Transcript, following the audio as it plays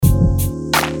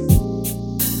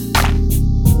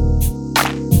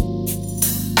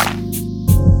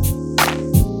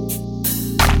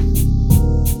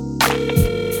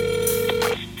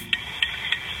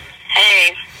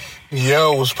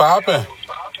What's poppin'?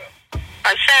 What's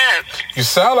up? You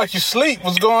sound like you sleep.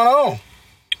 What's going on?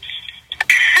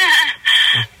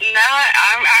 No,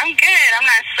 I'm good. I'm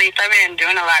not asleep. I've been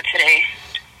doing a lot today.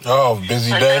 Oh,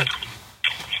 busy day?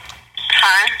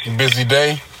 Huh? Busy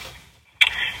day?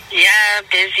 Yeah,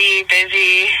 busy,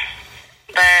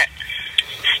 but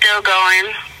still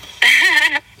going.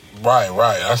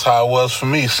 Right. That's how it was for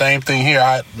me. Same thing here.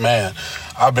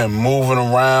 I've been moving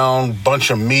around,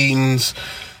 bunch of meetings,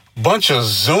 bunch of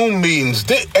Zoom meetings.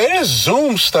 There's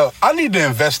Zoom stuff. I need to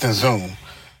invest in Zoom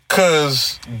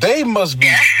because they must be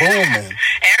booming.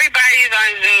 Everybody's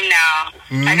on Zoom now.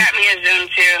 Mm-hmm. I got me a Zoom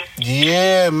too.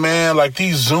 Yeah, man. Like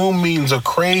these Zoom meetings are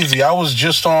crazy. I was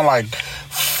just on like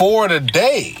 4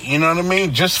 today. You know what I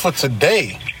mean? Just for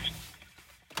today.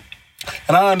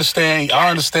 And I understand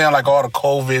like all the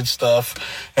COVID stuff,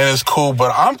 and it's cool.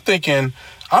 But I'm thinking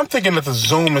that the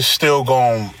Zoom is still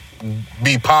going to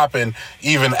be popping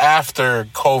even after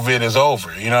COVID is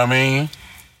over. You know what I mean?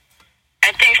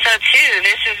 I think so too.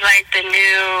 This is like the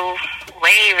new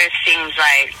wave. It seems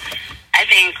like. I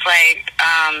think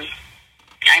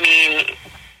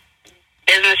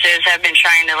businesses have been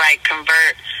trying to like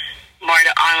convert more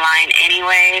to online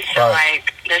anyway, so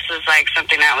like this is like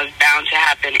something that was bound to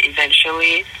happen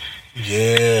eventually.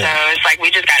 Yeah. So it's like we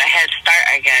just got a head start,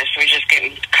 I guess. We're just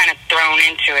getting kind of thrown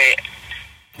into it.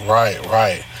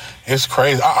 Right. It's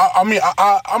crazy.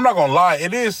 I'm not gonna lie.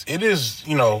 It is.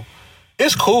 You know,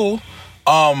 it's cool.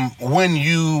 When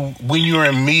you're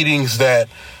in meetings that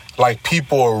like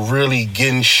people are really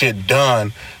getting shit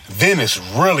done, then it's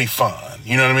really fun.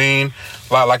 You know what I mean?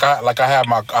 Like I had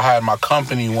my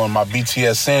company one, my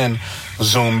BTSN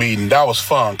Zoom meeting. That was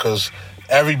fun because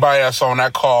everybody that's on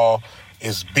that call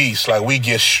is beast. Like we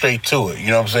get straight to it. You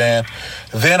know what I'm saying?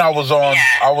 Then I was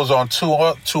on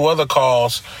two other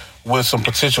calls with some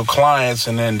potential clients,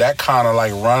 and then that kind of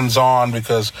like runs on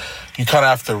because you kind of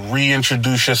have to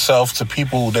reintroduce yourself to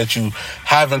people that you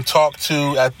haven't talked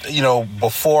to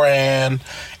beforehand,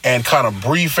 and kind of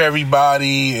brief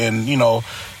everybody. And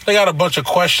they got a bunch of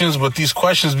questions, but these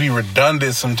questions be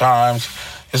redundant sometimes.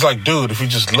 It's like, dude, if you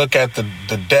just look at the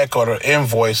deck or the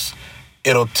invoice,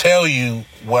 it'll tell you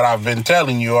what I've been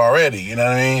telling you already. You know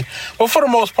what I mean? But for the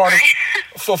most part,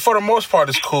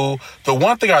 it's cool. The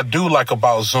one thing I do like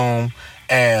about Zoom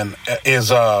and is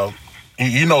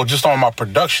just on my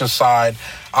production side,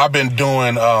 I've been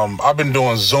doing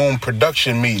Zoom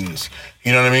production meetings.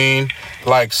 You know what I mean?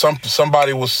 Like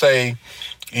somebody will say,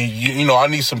 I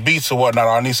need some beats or whatnot,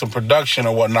 or I need some production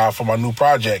or whatnot for my new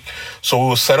project. So we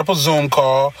will set up a Zoom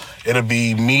call. It'll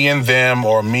be me and them,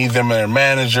 or me, them, and their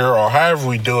manager, or however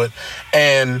we do it.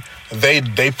 And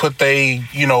they put they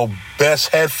best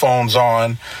headphones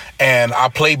on, and I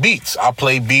play beats.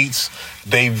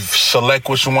 They select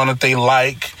which one that they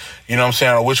like, you know what I'm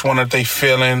saying, or which one that they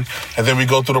feeling, and then we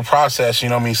go through the process,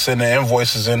 sending the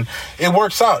invoices, and it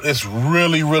works out. It's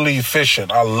really, really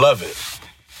efficient. I love it.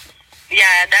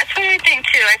 Yeah, that's what I think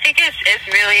too. I think it's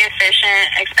really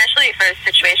efficient, especially for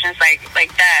situations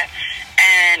like that.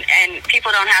 And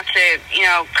people don't have to,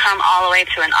 come all the way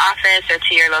to an office or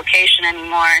to your location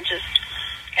anymore.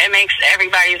 It makes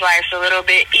everybody's lives a little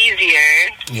bit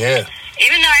easier. Yeah.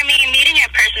 Even though, meeting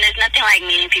in person, there's nothing like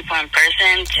meeting people in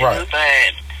person too, right.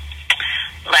 But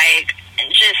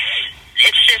it's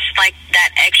just like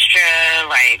that extra,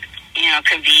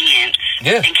 convenience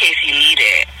in case you need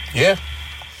it. Yeah.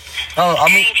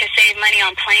 And you can save money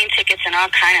on plane tickets and all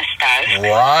kind of stuff.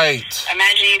 Right.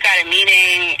 Imagine you got a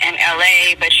meeting in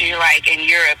LA, but you're in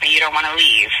Europe and you don't want to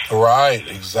leave. Right,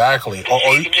 exactly.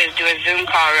 So you can just do a Zoom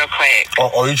call real quick.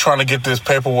 Or you're trying to get this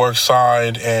paperwork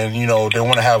signed, and they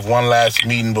want to have one last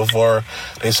meeting before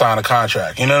they sign a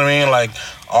contract. You know what I mean? Like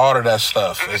all of that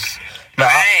stuff. Exactly.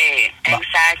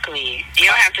 You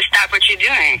don't have to stop what you're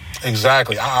doing.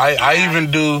 Exactly. I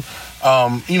even do.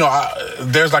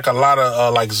 There's like a lot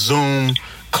of Zoom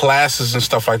classes and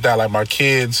stuff like that. Like my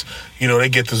kids, they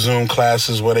get the Zoom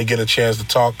classes where they get a chance to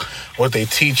talk with their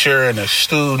teacher and their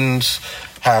students,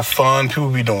 have fun.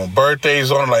 People be doing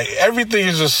birthdays on it. Like everything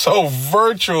is just so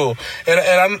virtual. And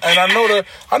I know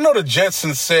the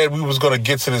Jetsons said we was going to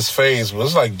get to this phase, but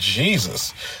it's like,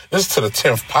 Jesus, this is to the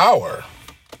 10th power.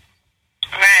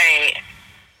 Right.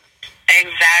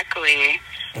 Exactly.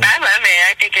 I love it.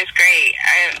 I think it's great.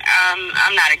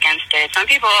 I'm not against it. Some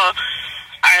people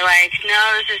are like, no,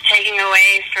 this is taking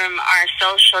away from our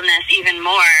socialness even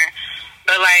more.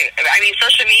 But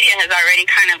social media has already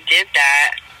kind of did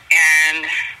that. And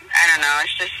I don't know.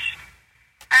 It's just,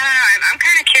 I don't know. I'm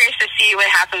kind of curious to see what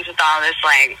happens with all this,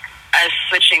 us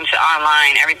switching to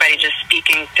online. Everybody just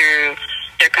speaking through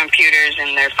their computers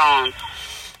and their phones.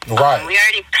 Right. We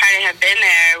already kind of have been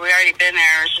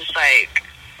there. It's just like,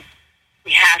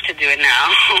 we have to do it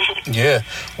now. Yeah.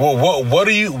 Well, what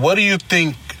do you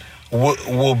think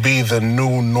will be the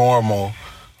new normal?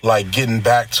 Like getting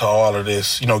back to all of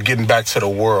this, getting back to the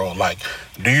world. Like,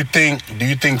 do you think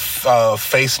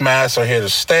face masks are here to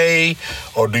stay,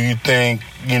 or do you think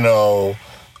I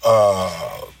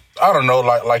don't know,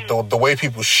 like the way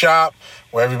people shop,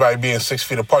 where everybody being 6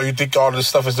 feet apart? You think all this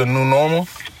stuff is the new normal?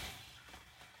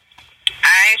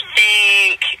 I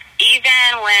think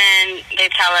even when they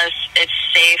tell us it's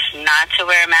safe not to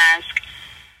wear a mask,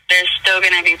 there's still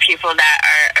going to be people that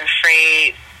are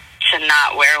afraid to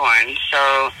not wear one.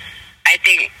 So I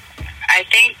think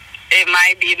it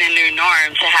might be the new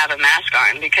norm to have a mask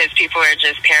on, because people are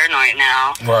just paranoid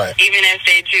now. Right. Even if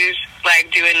they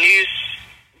do a news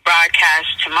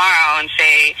broadcast tomorrow and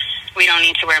say we don't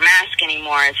need to wear masks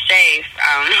anymore, it's safe.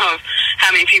 I don't know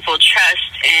how many people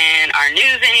trust in our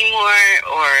news anymore,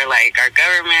 or like our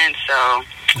government. So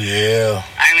yeah,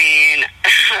 I mean,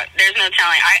 there's no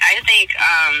telling. I think,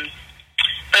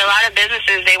 but a lot of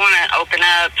businesses, they want to open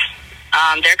up.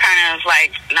 They're kind of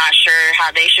like not sure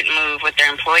how they should move with their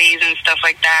employees and stuff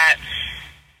like that.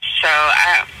 So,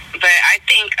 but I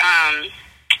think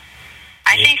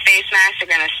face masks are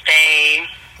going to stay,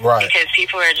 right? Because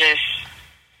people are just,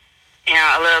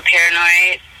 a little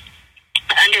paranoid,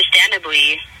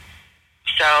 understandably.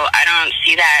 So I don't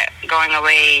see that going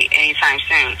away anytime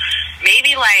soon.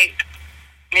 Maybe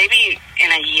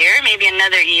in a year, maybe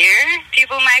another year,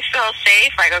 people might feel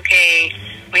safe. Like, okay,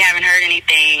 we haven't heard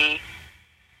anything.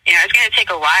 It's going to take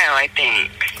a while, I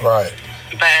think. Right.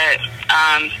 But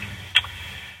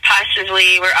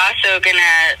possibly we're also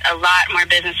a lot more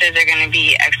businesses are going to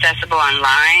be accessible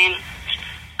online.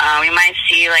 We might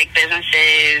see like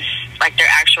businesses, like their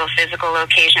actual physical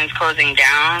locations closing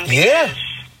down. Yeah.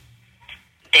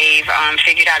 They've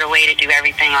figured out a way to do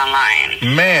everything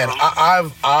online. Man,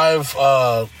 I've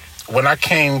when I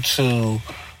came to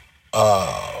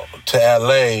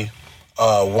LA,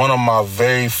 one of my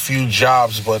very few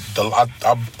jobs, but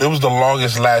it was the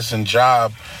longest lasting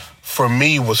job for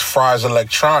me, was Fry's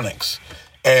Electronics.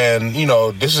 And,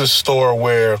 this is a store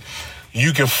where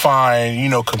you can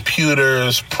find,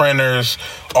 computers, printers,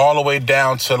 all the way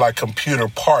down to like computer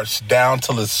parts, down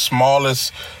to the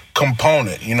smallest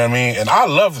component, you know what I mean? And I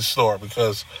love the store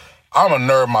because I'm a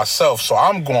nerd myself, so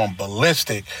I'm going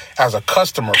ballistic as a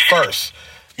customer first,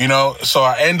 So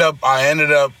I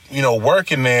ended up,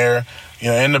 working there,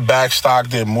 in the back stock,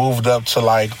 then moved up to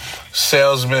like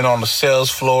salesman on the sales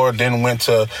floor, then went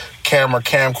to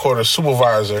camcorder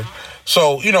supervisor.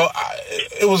 So,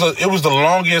 it was the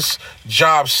longest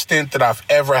job stint that I've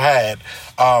ever had.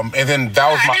 And then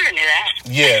that was I never knew that.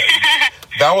 Yeah.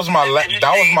 That was my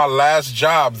last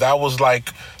job. That was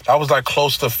like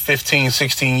close to 15,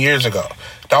 16 years ago.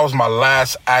 That was my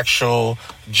last actual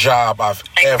job I've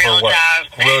ever worked.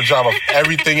 Real job.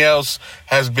 Everything else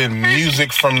has been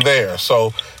music from there.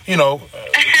 So,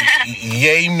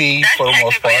 yay me for the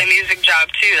most part. That's technically a music job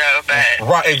too, though. But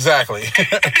right, exactly.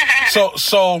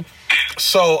 So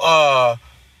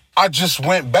I just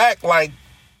went back like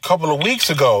a couple of weeks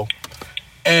ago,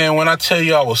 and when I tell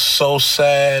you I was so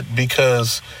sad,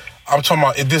 because I'm talking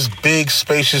about this big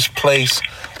spacious place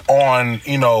on,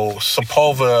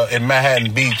 Sepulveda in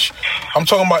Manhattan Beach. I'm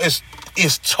talking about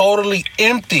it's totally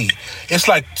empty. It's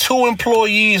like 2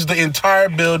 employees, the entire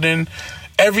building.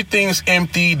 Everything's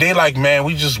empty. They like, man,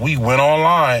 we went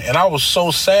online. And I was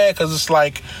so sad, because it's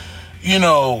like,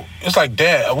 it's like,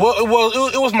 damn. Well,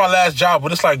 it was my last job,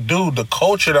 but it's like, dude, the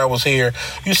culture that was here,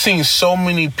 you've seen so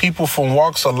many people from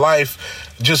walks of life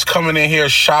just coming in here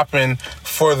shopping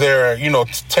for their,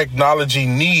 technology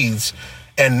needs.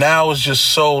 And now it's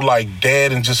just so like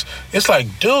dead, and just, it's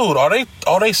like, dude, are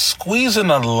they squeezing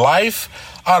the life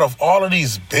out of all of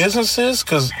these businesses?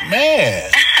 Because, man,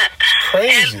 it's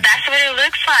crazy. And that's what it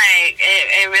looks like.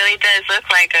 It really does look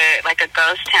like a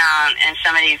ghost town in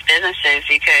some of these businesses,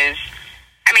 because,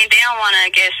 they don't want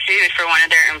to get sued for one of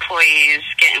their employees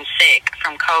getting sick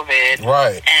from COVID.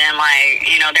 Right. And,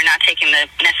 they're not taking the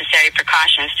necessary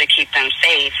precautions to keep them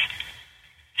safe.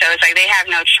 So it's like they have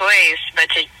no choice but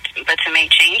to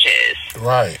make changes.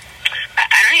 Right.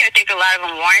 I don't even think a lot of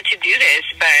them wanted to do this,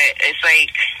 but it's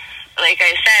like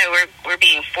I said, we're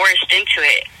being forced into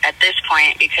it at this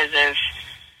point, because of,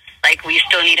 like, we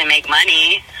still need to make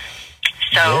money.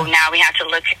 So now we have to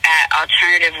look at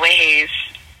alternative ways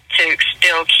to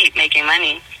still keep making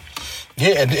money.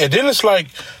 Yeah, and then it's like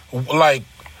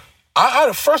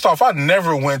I first off, I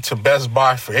never went to Best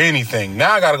Buy for anything.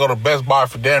 Now I got to go to Best Buy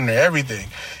for damn near everything.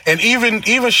 And even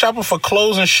shopping for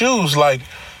clothes and shoes, like,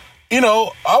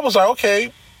 I was like,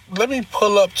 okay, let me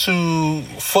pull up to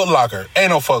Foot Locker. Ain't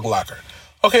no Foot Locker.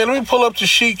 Okay, let me pull up to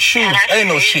Chic Shoes. Ain't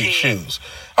no Chic Shoes.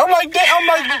 I'm like,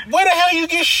 where the hell you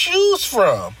get shoes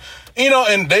from? You know,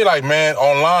 and they like, man,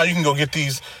 online you can go get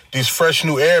these fresh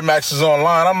new Air Maxes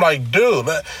online. I'm like, dude,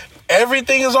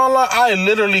 everything is online. I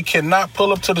literally cannot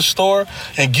pull up to the store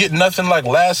and get nothing like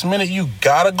last minute. You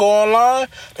gotta go online.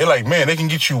 They're like, man, they can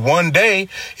get you one day.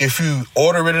 If you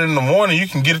order it in the morning, you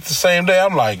can get it the same day.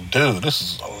 I'm like, dude, this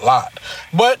is a lot.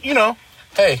 But, you know,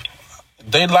 hey,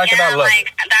 they like it, I love it.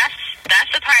 That's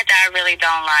the part that I really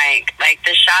don't like. Like,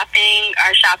 our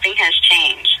shopping has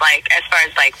changed. Like, as far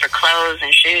as, like, for clothes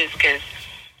and shoes, because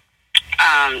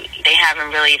they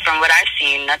haven't really, from what I've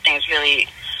seen, nothing's really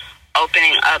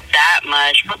opening up that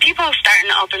much. But people are starting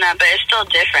to open up, but it's still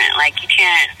different. Like, you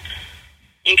can't,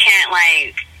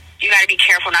 like, you got to be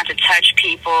careful not to touch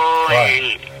people,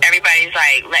 right. And everybody's,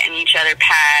 like, letting each other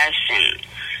pass, and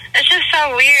it's just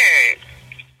so weird.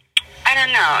 I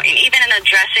don't know. And even in the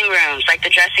dressing rooms, like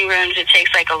the dressing rooms, it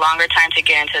takes like a longer time to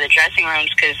get into the dressing rooms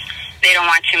because they don't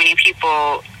want too many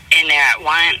people in there at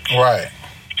once. Right.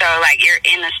 So like you're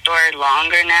in the store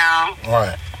longer now.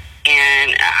 Right. And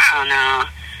I don't know.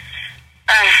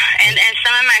 And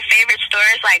some of my favorite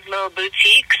stores, like little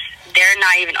boutiques, they're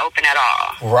not even open at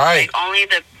all. Right. Like only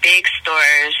the big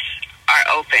stores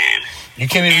are open. You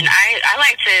can't even. And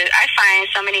I find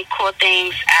so many cool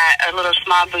things at a little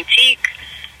small boutique.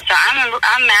 So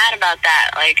I'm mad about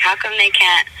that. Like, how come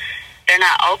they're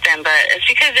not open? But it's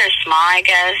because they're small, I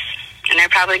guess, and they're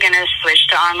probably going to switch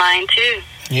to online, too.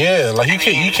 Yeah, like you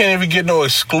can't even get no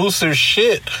exclusive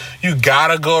shit. You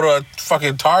gotta go to a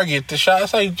fucking Target to shop.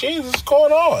 It's like, Jesus, what's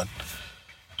going on?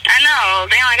 I know.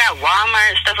 They only got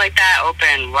Walmart, stuff like that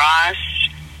open. Ross,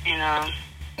 you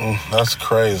know. That's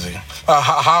crazy.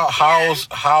 How's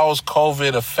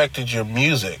COVID affected your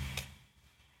music?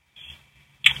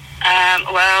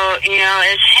 Well, you know,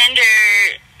 it's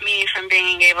hindered me from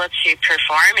being able to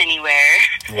perform anywhere.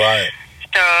 Right.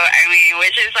 So, I mean,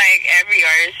 which is like every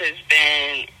artist has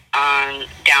been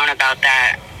down about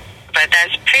that. But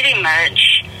that's pretty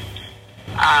much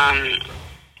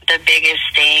the biggest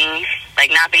thing.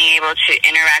 Like not being able to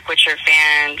interact with your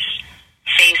fans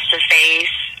face to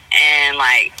face and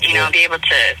like, you know, be able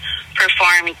to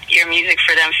perform your music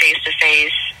for them face to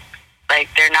face. Like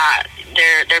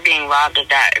they're being robbed of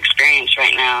that experience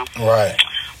right now. Right.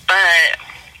 But,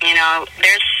 you know,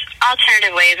 there's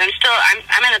alternative ways.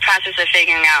 I'm in the process of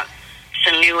figuring out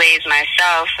some new ways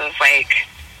myself of like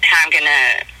how I'm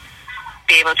gonna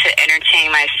be able to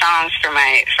entertain my songs for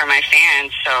my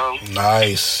fans. So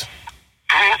nice.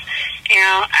 I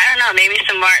don't know, maybe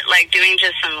some more like doing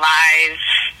just some live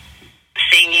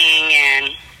singing,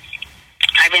 and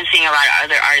I've been seeing a lot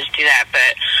of other artists do that,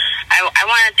 but I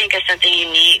want to think of something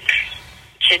unique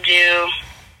to do.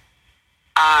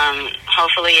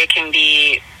 Hopefully it can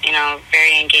be, you know,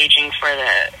 very engaging for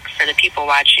the people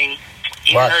watching,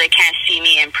 even though they can't see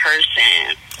me in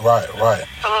person. Right. Well,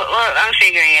 I'm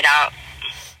figuring it out.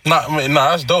 No,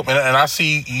 that's dope. And I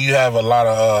see you have a lot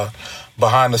of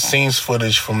behind the scenes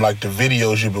footage from like the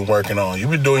videos you've been working on.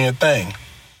 You've been doing your thing.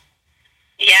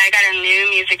 Yeah, I got a new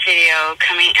music video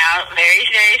coming out very,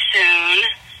 very soon,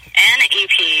 and an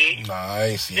EP.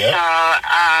 Nice, yeah. So,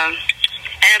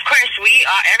 and of course,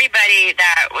 everybody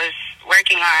that was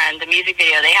working on the music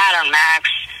video, they had on Max.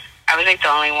 I was like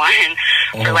the only one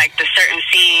for like the certain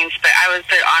scenes, but I was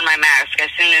put on my mask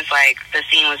as soon as like the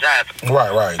scene was up.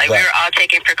 Right. Like we were all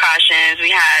taking precautions.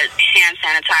 We had hand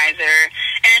sanitizer,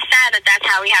 and it's sad that that's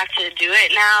how we have to do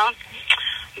it now.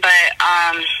 But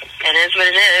it is what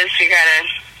it is. We gotta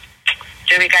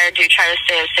do what we gotta do. Try to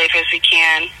stay as safe as we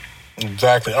can.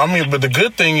 Exactly. I mean, but the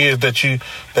good thing is that you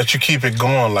keep it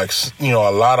going. Like, you know,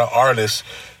 a lot of artists,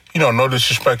 you know, no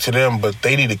disrespect to them, but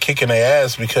they need a kick in their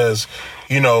ass because,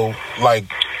 you know, like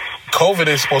COVID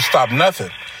ain't supposed to stop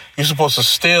nothing. You're supposed to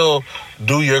still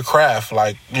do your craft,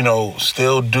 like, you know,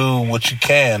 still do what you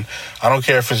can. I don't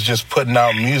care if it's just putting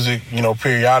out music, you know,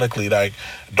 periodically. Like,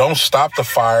 don't stop the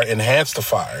fire, enhance the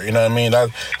fire. You know what I mean?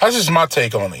 That's just my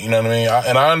take on it. You know what I mean?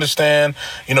 And I understand,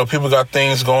 you know, people got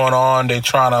things going on. They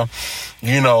trying to,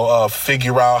 you know,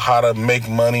 figure out how to make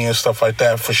money and stuff like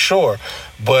that for sure.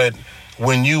 But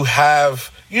when you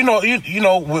have, you know,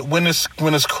 when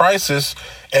it's crisis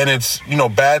and it's, you know,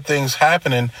 bad things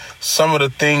happening, some of the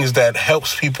things that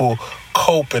helps people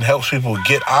cope and helps people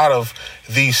get out of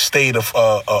these state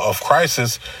of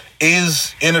crisis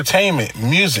is entertainment,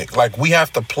 music. Like, we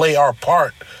have to play our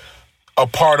part, a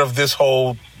part of this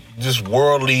whole, this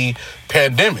worldly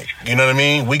pandemic. You know what I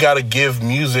mean? We got to give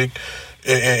music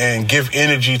and give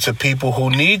energy to people who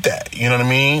need that. You know what I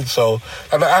mean? So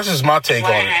that's just my take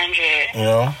on it. 100. You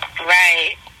know?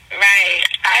 Right.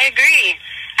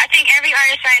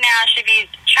 artists right now should be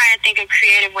trying to think of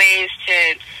creative ways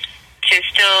to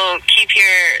still keep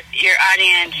your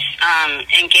audience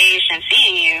engaged and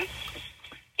seeing you.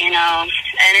 You know,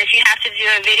 and if you have to do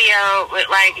a video with,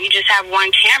 like, you just have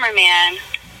one cameraman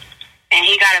and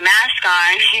he got a mask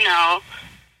on, you know,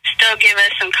 still give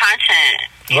us some content,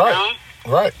 you know?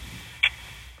 Right.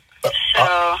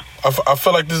 So I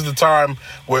feel like this is the time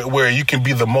where you can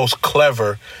be the most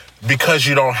clever because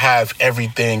you don't have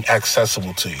everything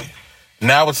accessible to you.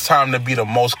 Now it's time to be the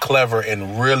most clever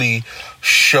and really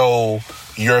show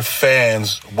your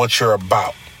fans what you're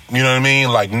about. You know what I mean?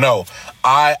 Like, no,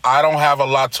 I don't have a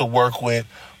lot to work with,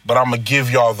 but I'm going to give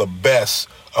y'all the best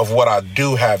of what I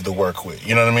do have to work with.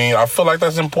 You know what I mean? I feel like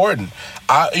that's important.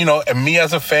 And me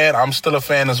as a fan, I'm still a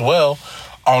fan as well.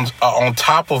 On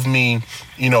top of me,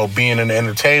 you know, being in the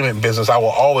entertainment business, I will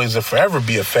always and forever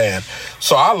be a fan.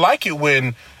 So I like it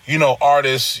when, you know,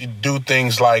 artists do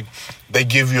things like they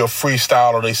give you a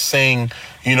freestyle or they sing,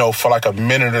 you know, for like a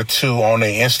minute or two on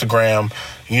their Instagram,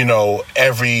 you know,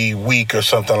 every week or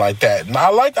something like that. And I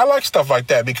like stuff like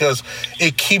that because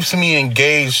it keeps me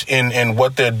engaged in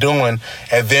what they're doing.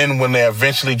 And then when they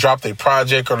eventually drop their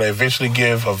project or they eventually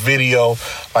give a video,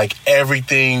 like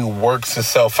everything works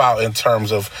itself out in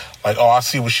terms of like, oh, I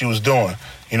see what she was doing.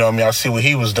 You know what I mean? I see what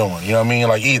he was doing. You know what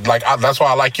I mean? That's why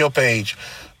I like your page,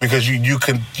 because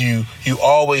you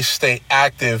always stay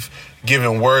active,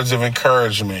 giving words of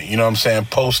encouragement, you know what I'm saying?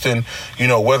 Posting, you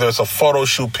know, whether it's a photo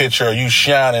shoot picture or you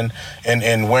shining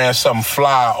and wearing something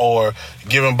fly, or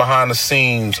giving behind the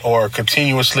scenes, or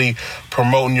continuously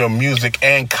promoting your music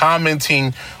and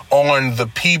commenting on the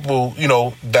people, you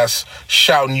know, that's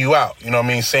shouting you out, you know what I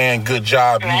mean? Saying good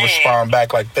job, right. You respond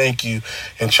back like thank you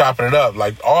and chopping it up.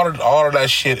 Like all of that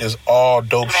shit is all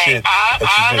dope right. shit.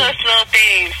 All those little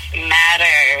things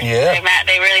matter. Yeah.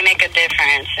 They really make a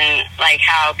difference in like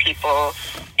how people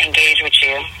engage with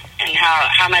you and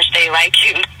how much they like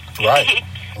you.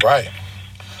 Right.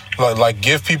 Like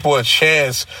give people a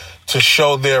chance to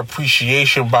show their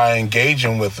appreciation by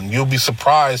engaging with them. You'll be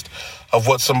surprised of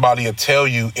what somebody will tell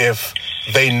you if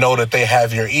they know that they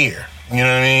have your ear. You know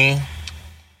what I mean?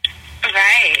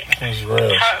 Right. It's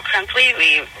real.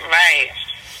 Completely right.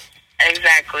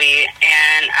 Exactly.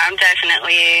 And I'm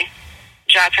definitely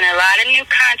dropping a lot of new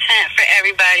content for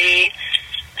everybody.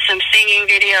 Some singing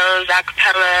videos,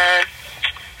 acapella,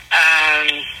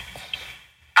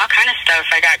 all kind of stuff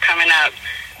I got coming up.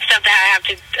 Stuff that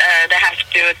has to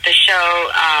do with the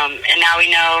show. And now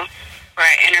we know where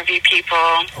I interview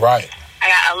people. Right. I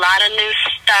got a lot of new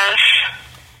stuff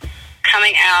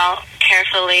coming out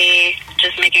carefully,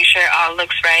 just making sure it all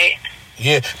looks right.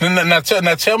 Yeah. Now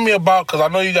tell me about, because I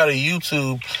know you got a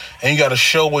YouTube and you got a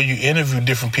show where you interview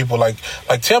different people. Like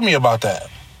tell me about that.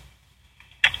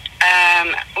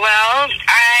 Well,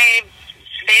 I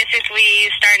basically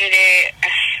started it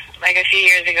like a few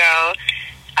years ago,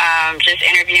 just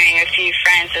interviewing a few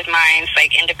friends of mine,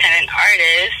 like independent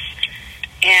artists,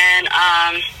 and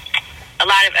a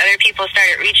lot of other people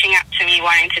started reaching out to me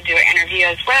wanting to do an interview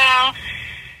as well.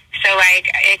 So like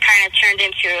it kind of turned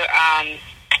into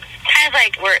kind of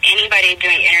like where anybody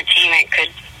doing entertainment could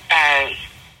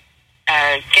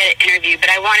get an interview, but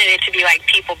I wanted it to be like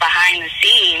people behind the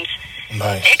scenes.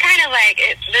 Nice. It kind of like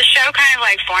the show kind of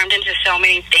like formed into so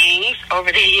many things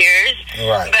over the years.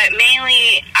 Right. But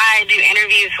mainly I do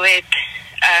interviews with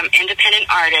independent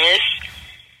artists,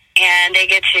 and they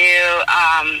get to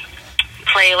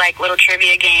play like little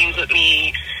trivia games with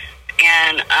me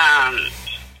and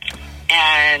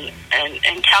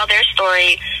tell their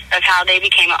story of how they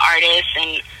became an artist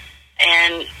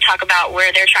and talk about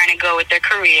where they're trying to go with their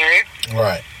career.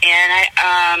 Right. And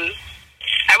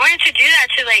I wanted to do that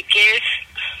to like give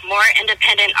more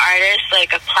independent artists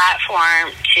like a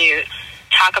platform to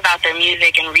talk about their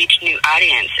music and reach new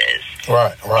audiences.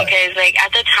 Right. Because like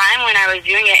at the time when I was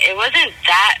doing it, it wasn't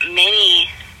that many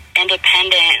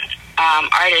independent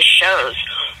artist shows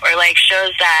or like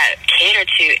shows that cater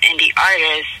to indie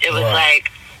artists. It was like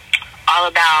all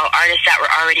about artists that were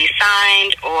already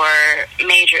signed or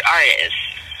major artists.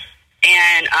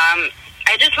 And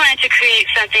I just wanted to create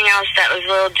something else that was a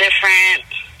little different.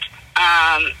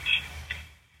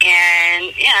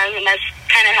 And yeah, and that's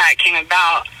kind of how it came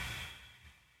about.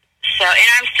 So, and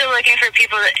I'm still looking for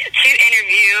people to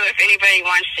interview. If anybody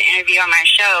wants to interview on my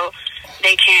show,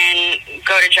 they can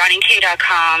go to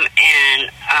JohnnyK.com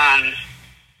and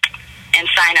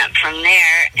sign up from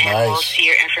there, and nice. We'll see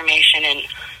your information and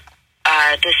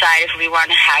decide if we want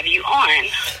to have you on.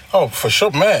 Oh, for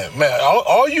sure, man.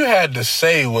 All you had to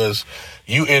say was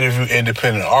you interview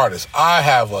independent artists. I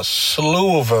have a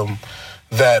slew of them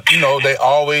that, you know,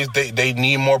 they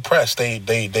need more press. They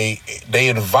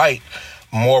invite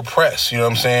more press. You know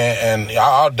what I'm saying? And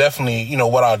I'll definitely, you know,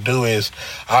 what I'll do is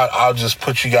I'll just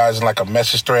put you guys in like a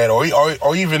message thread, or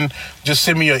even just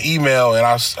send me your email, and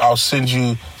I'll send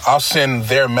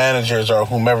their managers or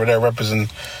whomever their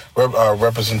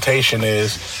representation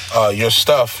is, your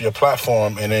stuff, your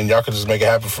platform, and then y'all can just make it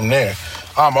happen from there.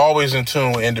 I'm always in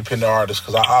tune with independent artists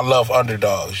because I love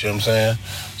underdogs, you know what I'm saying?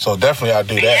 So definitely I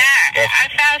do that. Yeah, I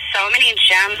found so many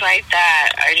gems like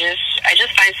that. I just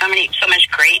find so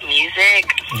much great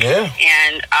music. Yeah.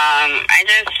 And I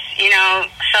just, you know,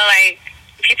 feel like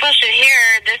people should hear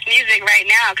this music right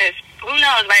now, because who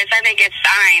knows, by the time they get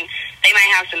signed, they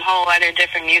might have some whole other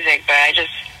different music, but I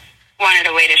just wanted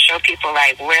a way to show people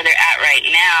like where they're at right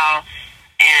now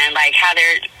and like how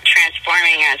they're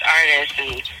transforming as artists,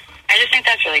 and I just think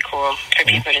that's really cool for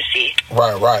people to see.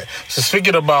 Right. So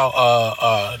speaking about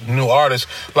new artists,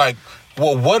 like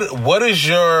what is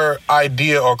your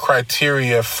idea or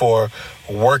criteria for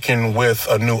working with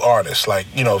a new artist? Like,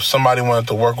 you know, if somebody wanted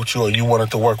to work with you or you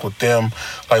wanted to work with them,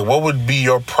 like what would be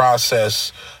your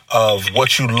process of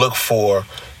what you look for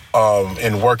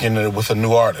in working with a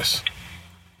new artist?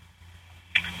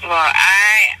 Well,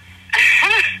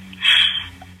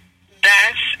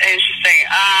 that's interesting.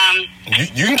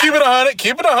 You can keep it 100.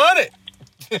 Keep it 100.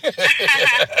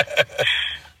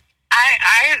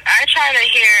 I try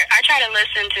to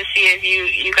listen to see if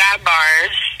you got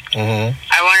bars. Mm-hmm.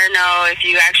 I want to know if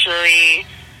you actually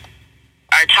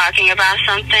are talking about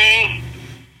something,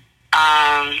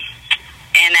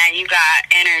 and that you got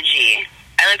energy.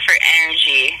 I look for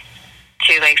energy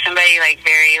too, like somebody like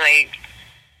very like,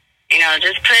 you know,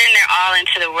 just putting their all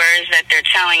into the words that they're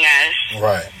telling us.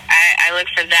 Right. I look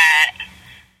for that.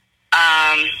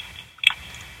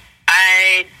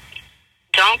 I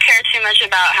don't care too much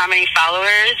about how many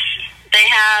followers they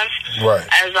have. Right.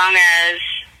 As long as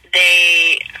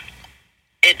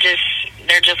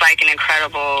they're just like an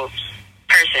incredible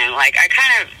person. Like I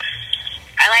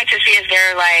like to see if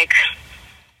they're like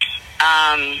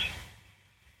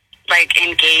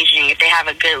engaging, if they have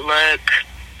a good look.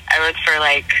 I look for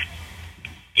like,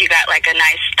 you got like a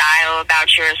nice style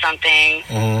about you or something.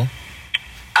 Mm-hmm.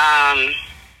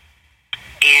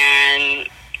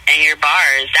 And your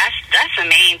bars. That's the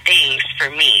main things for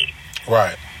me.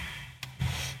 Right.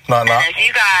 No. And if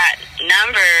you got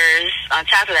numbers on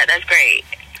top of that, that's great.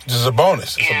 Just a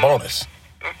bonus. It's a bonus.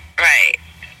 Right.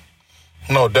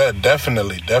 No,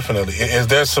 definitely. Is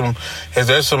there some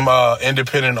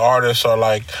independent artists or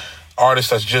like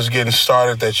artists that's just getting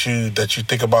started that you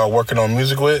think about working on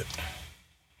music with?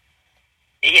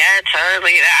 Yeah,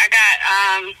 totally. I got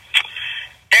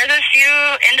there's a few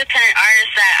independent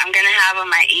artists that I'm gonna have on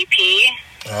my EP.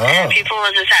 Oh. And people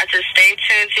will just have to stay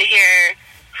tuned to hear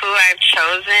who I've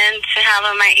chosen to have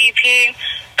on my EP.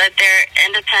 But they're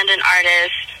independent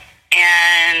artists,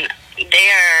 and they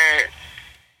are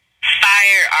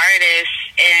fire artists,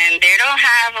 and they don't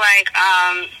have like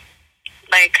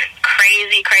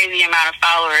crazy amount of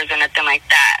followers or nothing like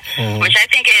that, which I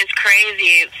think is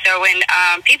crazy. So when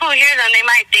people hear them, they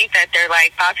might think that they're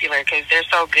like popular because they're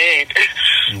so good.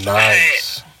 Nice.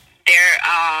 But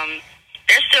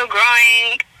they're still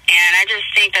growing, and I just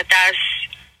think that that's,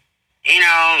 you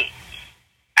know,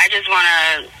 I just want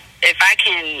to, if I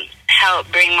can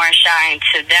help bring more shine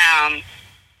to them,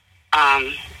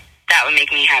 that would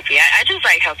make me happy. I just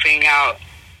like helping out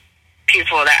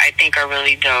people that I think are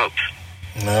really dope.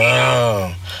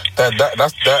 No, that's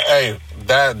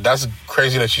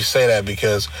crazy that you say that,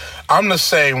 because I'm the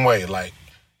same way. Like,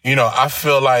 you know, I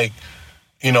feel like,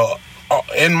 you know,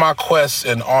 in my quest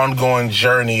and ongoing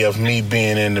journey of me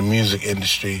being in the music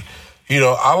industry, you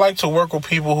know, I like to work with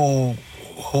people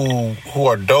who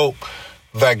are dope,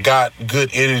 that got good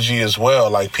energy as well.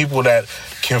 Like people that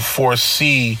can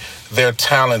foresee their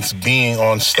talents being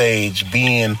on stage,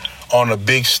 being on a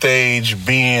big stage,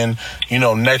 being, you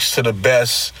know, next to the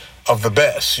best of the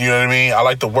best. You know what I mean? I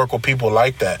like to work with people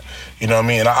like that. You know what I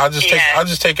mean? I just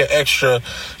take an extra,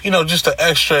 you know, just an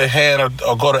extra hand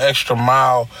or go the extra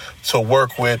mile to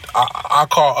work with. I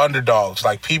call underdogs,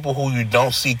 like people who you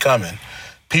don't see coming,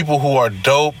 people who are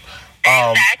dope.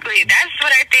 Exactly. That's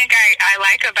what I think I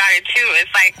like about it too. It's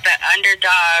like the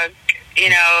underdog, you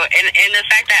know, and the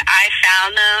fact that I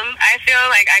found them. I feel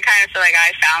like I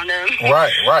found them.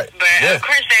 Right. But of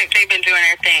course they've been doing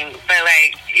their thing. But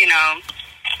like, you know,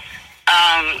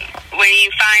 when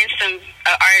you find some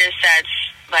artist that's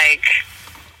like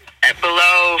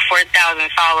below 4,000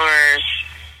 followers,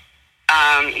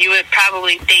 you would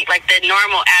probably think, like the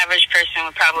normal average person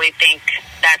would probably think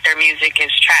that their music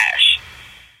is trash.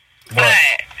 Right.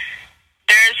 But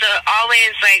there's it's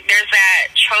always like there's that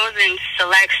chosen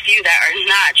select few that are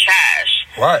not trash.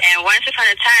 Right. And once upon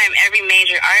a time, every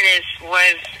major artist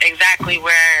was exactly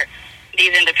where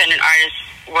these independent artists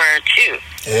were too.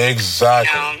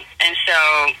 Exactly. And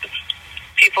so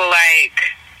people I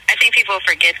think people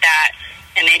forget that,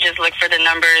 and they just look for the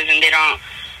numbers, and they don't,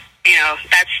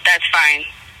 that's fine.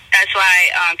 That's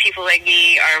why people like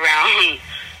me are around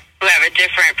who have a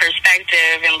different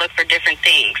perspective and look for different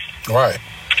things. Right.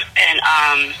 And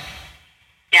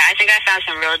I think I found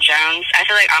some real gems. I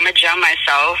feel like I'm a gem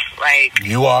myself. Like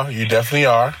you are, you definitely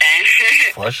are, and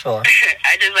for sure.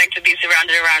 I just like to be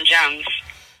surrounded around gems.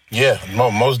 Yeah,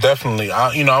 most definitely.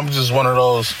 I'm just one of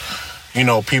those,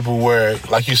 people where,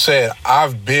 like you said,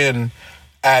 I've been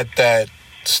at that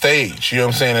stage, you know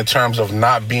what I'm saying, in terms of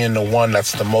not being the one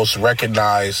that's the most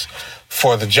recognized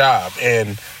for the job.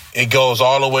 And it goes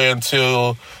all the way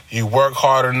until you work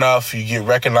hard enough, you get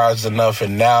recognized enough,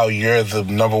 and now you're the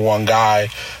number one guy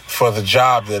for the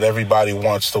job that everybody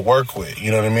wants to work with.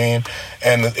 You know what I mean?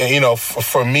 And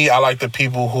for me, I like the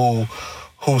people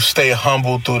who stay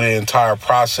humble through the entire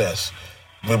process,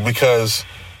 because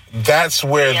that's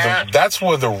where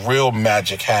the real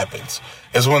magic happens.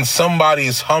 Is when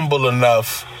somebody's humble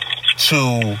enough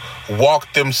to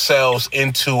walk themselves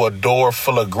into a door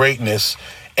full of greatness,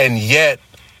 and yet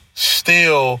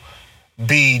still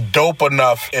be dope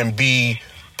enough and be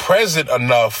present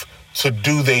enough to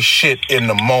do their shit in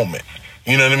the moment.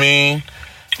 You know what I mean?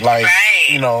 Like,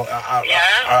 right.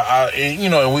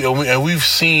 And we've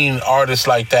seen artists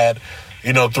like that,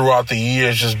 throughout the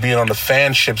years, just being on the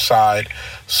fanship side.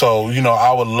 So,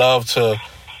 I would love to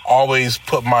always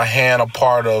put my hand a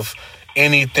part of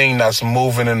anything that's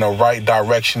moving in the right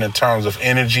direction in terms of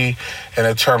energy and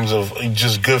in terms of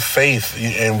just good faith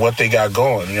in what they got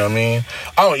going. You know what I mean?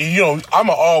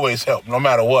 I'ma always help, no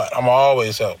matter what. I'ma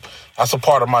always help. That's a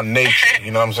part of my nature.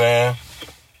 You know what I'm saying?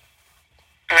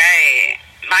 Right.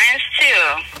 Mine's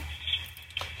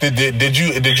too.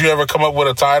 Did you ever come up with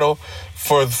a title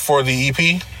for the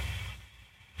EP?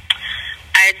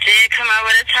 I did come up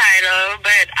with a title,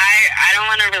 but I don't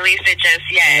want to release it just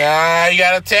yet. Nah, you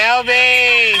gotta tell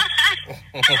me.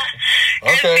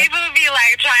 Okay. People be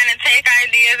trying to take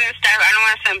ideas and stuff. I don't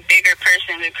want some bigger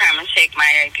person to come and take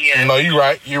my ideas. No, you're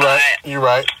right. You're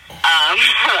right.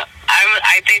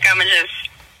 I think I'm gonna just,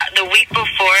 the week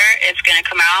before it's gonna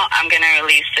come out, I'm gonna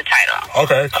release the title.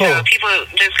 Okay, cool. So people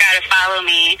just gotta follow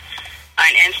me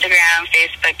on Instagram,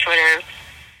 Facebook, Twitter,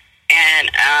 and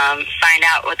find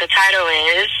out what the title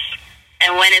is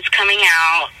and when it's coming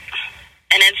out.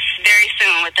 And it's very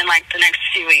soon, within the next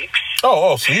few weeks.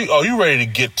 So you ready to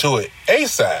get to it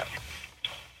ASAP?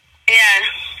 Yeah.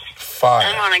 Fire.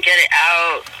 I want to get it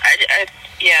out.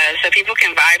 So people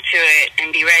can vibe to it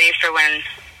and be ready for when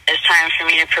it's time for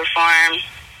me to perform.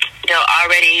 They'll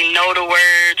already know the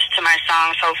words to my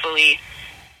songs, hopefully.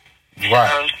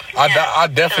 Right. So, I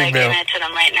definitely been giving it to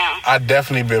them right now. I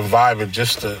definitely been vibing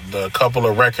just the couple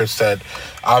of records that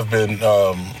I've been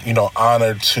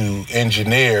honored to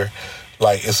engineer.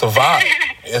 Like, it's a vibe.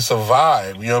 It's a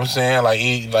vibe. You know what I'm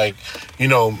saying?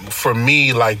 For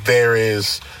me, there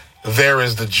is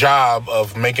the job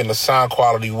of making the sound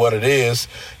quality what it is,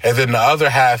 and then the other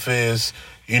half is,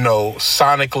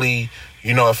 sonically.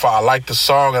 If I like the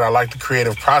song and I like the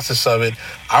creative process of it,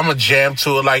 I'm a jam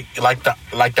to it like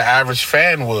the average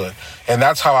fan would, and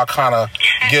that's how I kind of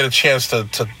get a chance to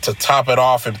top it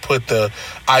off and put the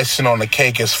icing on the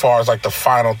cake as far as the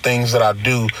final things that I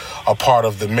do a part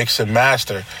of the mix and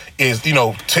master is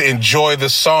to enjoy the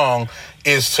song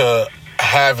is to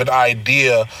have an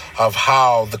idea of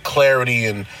how the clarity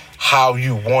and how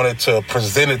you want it to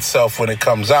present itself when it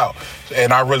comes out.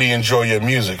 And I really enjoy your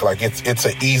music. It's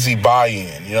an easy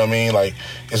buy-in. You know what I mean?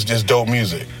 It's just dope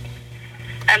music.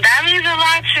 And that means a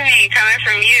lot to me coming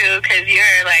from you, because you're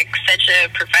such a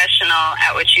professional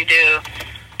at what you do.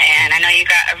 And I know you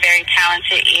got a very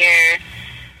talented ear.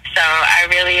 So I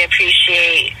really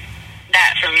appreciate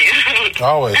that from you.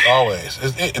 Always.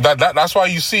 That's why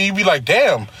you be like,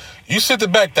 damn, you sit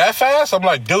it back that fast? I'm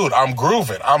like, dude, I'm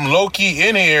grooving. I'm low-key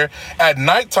in here at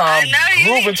nighttime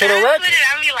grooving to the record.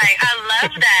 I'm like, I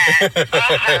love that.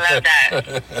 Oh, I love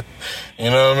that. You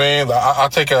know what I mean? I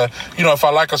take if I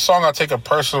like a song, I take a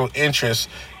personal interest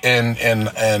in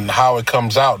how it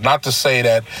comes out. Not to say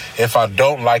that if I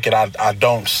don't like it, I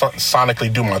don't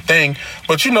sonically do my thing.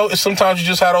 But, sometimes you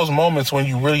just have those moments when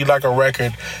you really like a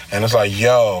record and it's like,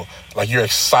 yo, you're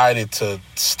excited to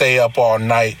stay up all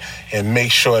night and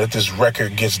make sure that this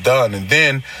record gets done. And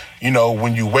then,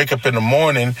 when you wake up in the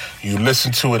morning, you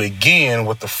listen to it again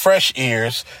with the fresh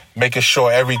ears, making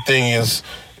sure everything is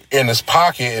in his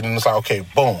pocket, and it's like, okay,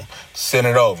 boom, send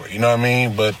it over. You know what I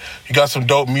mean? But you got some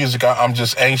dope music. I'm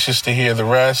just anxious to hear the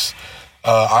rest.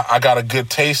 I got a good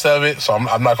taste of it, so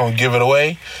I'm not gonna give it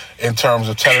away in terms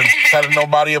of telling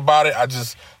nobody about it. I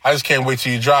just can't wait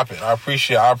till you drop it. I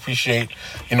appreciate,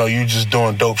 you just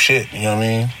doing dope shit. You know what I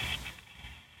mean?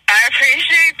 I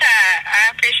appreciate that.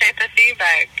 I appreciate the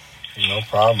feedback. No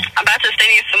problem. I'm about to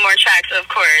send you some more tracks, of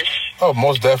course. Oh,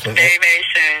 most definitely. Very, very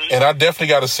soon. And I definitely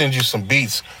got to send you some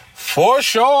beats for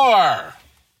sure. I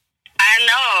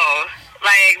know.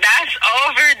 Like, that's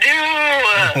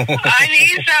overdue. I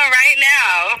need some right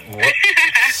now. What?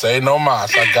 Say no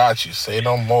mas. I got you. Say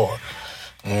no more.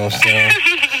 You know what I'm saying?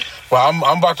 Well,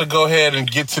 I'm about to go ahead and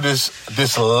get to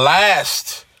this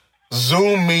last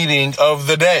Zoom meeting of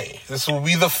the day. This will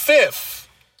be the 5th.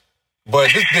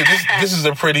 But this is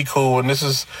a pretty cool one.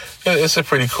 It's a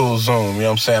pretty cool Zoom. You know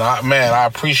what I'm saying? I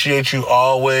appreciate you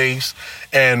always.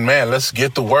 And man, let's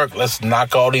get to work. Let's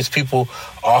knock all these people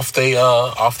off they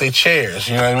chairs.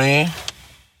 You know what I mean?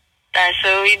 That's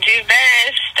what we do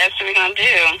best. That's what we're gonna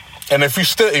do. And if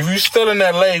you're still in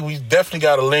LA, we definitely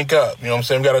gotta link up. You know what I'm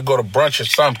saying? We gotta go to brunch or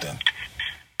something.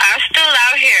 I'm still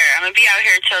out here. I'm gonna be out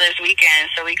here till this weekend,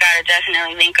 so we gotta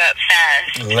definitely link up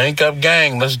fast. Link up,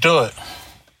 gang. Let's do it.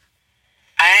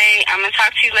 I'm gonna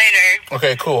talk to you later.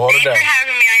 Okay, cool. Hold it down. Thanks for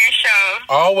having me on your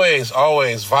show.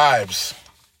 Always vibes.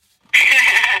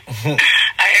 All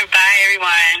right, bye,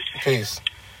 everyone. Peace.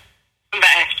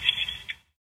 Bye.